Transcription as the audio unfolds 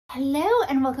Hello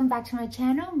and welcome back to my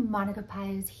channel. Monika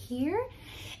Paez here.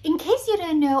 In case you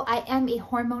didn't know, I am a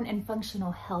hormone and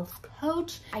functional health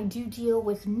coach. I do deal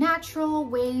with natural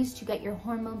ways to get your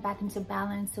hormone back into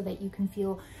balance so that you can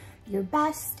feel your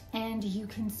best and you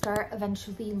can start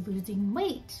eventually losing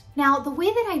weight. Now, the way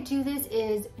that I do this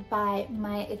is by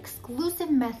my exclusive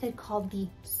method called the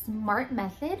SMART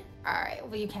method. All right,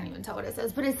 well, you can't even tell what it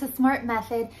says, but it's a SMART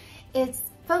method. It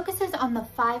focuses on the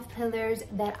 5 pillars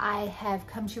that I have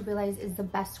come to realize is the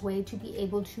best way to be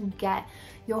able to get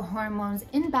your hormones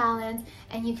in balance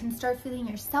and you can start feeling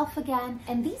yourself again.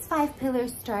 And these 5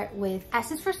 pillars start with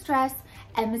S is for stress,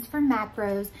 M is for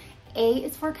macros, A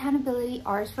is for accountability,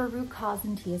 R is for root cause,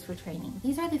 and T is for training.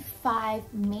 These are the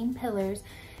 5 main pillars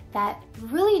that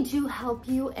really do help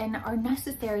you and are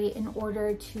necessary in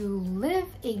order to live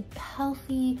a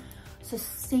healthy,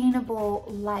 sustainable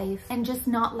life and just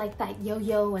not like that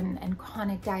yo-yo and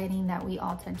chronic dieting that we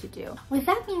all tend to do. With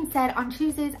that being said, on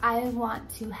Tuesdays, I want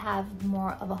to have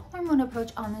more of a hormone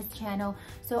approach on this channel.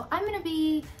 So I'm gonna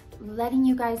be letting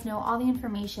you guys know all the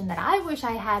information that I wish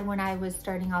I had when I was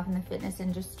starting off in the fitness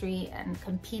industry and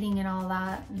competing and all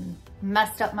that and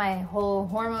messed up my whole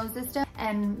hormone system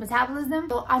and metabolism.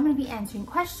 So I'm gonna be answering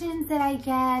questions that I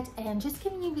get and just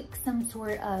giving you some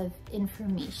sort of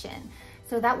information.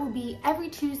 So that will be every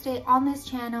Tuesday on this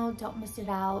channel. Don't miss it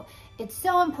out. It's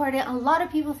so important. A lot of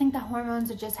people think that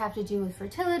hormones just have to do with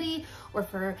fertility or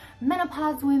for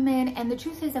menopause women. And the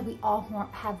truth is that we all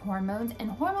have hormones,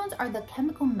 and hormones are the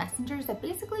chemical messengers that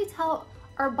basically tell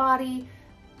our body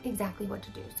exactly what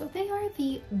to do. So they are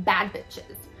the bad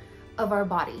bitches of our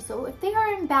body. So if they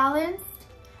are imbalanced,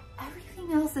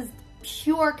 everything else is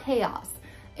pure chaos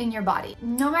in your body.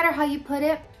 No matter how you put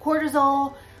it,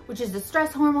 cortisol, which is the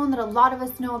stress hormone that a lot of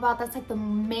us know about. That's like the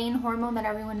main hormone that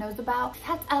everyone knows about. If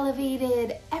that's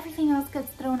elevated, everything else gets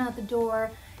thrown out the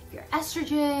door. If you're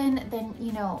estrogen, then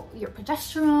you know, your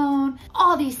progesterone,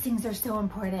 all these things are so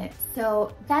important.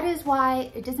 So that is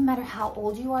why it doesn't matter how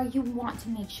old you are, you want to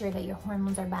make sure that your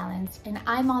hormones are balanced. And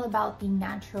I'm all about the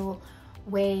natural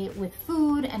way with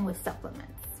food and with supplements.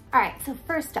 All right, so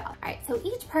first off, so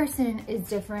each person is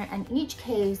different and each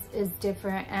case is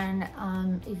different.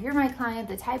 And if you're my client,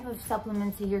 the type of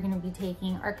supplements that you're gonna be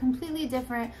taking are completely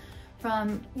different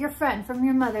from your friend, from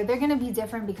your mother. They're gonna be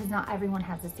different because not everyone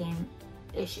has the same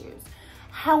issues.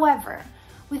 However,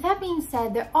 with that being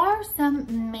said, there are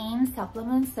some main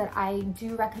supplements that I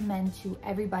do recommend to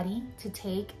everybody to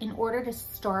take in order to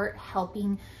start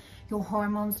helping your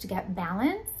hormones to get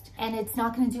balanced. And it's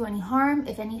not gonna do any harm.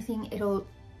 If anything, it'll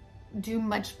do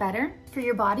much better for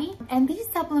your body. And these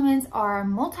supplements are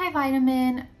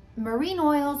multivitamin, marine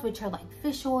oils, which are like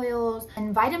fish oils,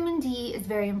 and vitamin D is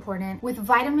very important. With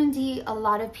vitamin D, a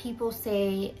lot of people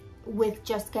say with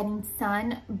just getting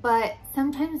sun, but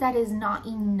sometimes that is not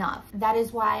enough. That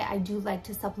is why I do like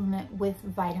to supplement with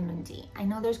vitamin D. I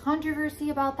know there's controversy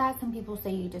about that. Some people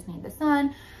say you just need the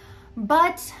sun,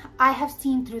 but I have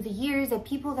seen through the years that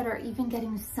people that are even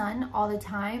getting sun all the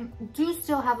time do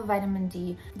still have a vitamin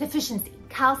D deficiency.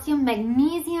 Calcium,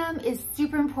 magnesium is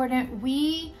super important.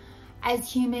 We, as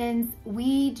humans,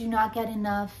 we do not get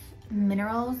enough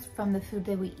minerals from the food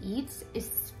that we eat,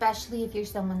 especially if you're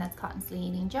someone that's constantly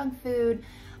eating junk food,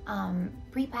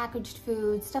 prepackaged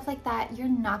food, stuff like that. You're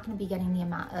not going to be getting the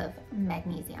amount of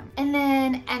magnesium. And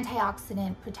then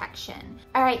antioxidant protection.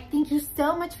 All right, thank you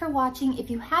so much for watching. If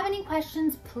you have any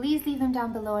questions, please leave them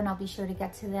down below and I'll be sure to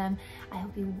get to them. I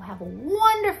hope you have a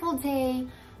wonderful day.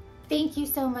 Thank you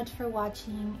so much for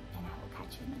watching and I will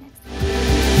catch you in the next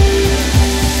video.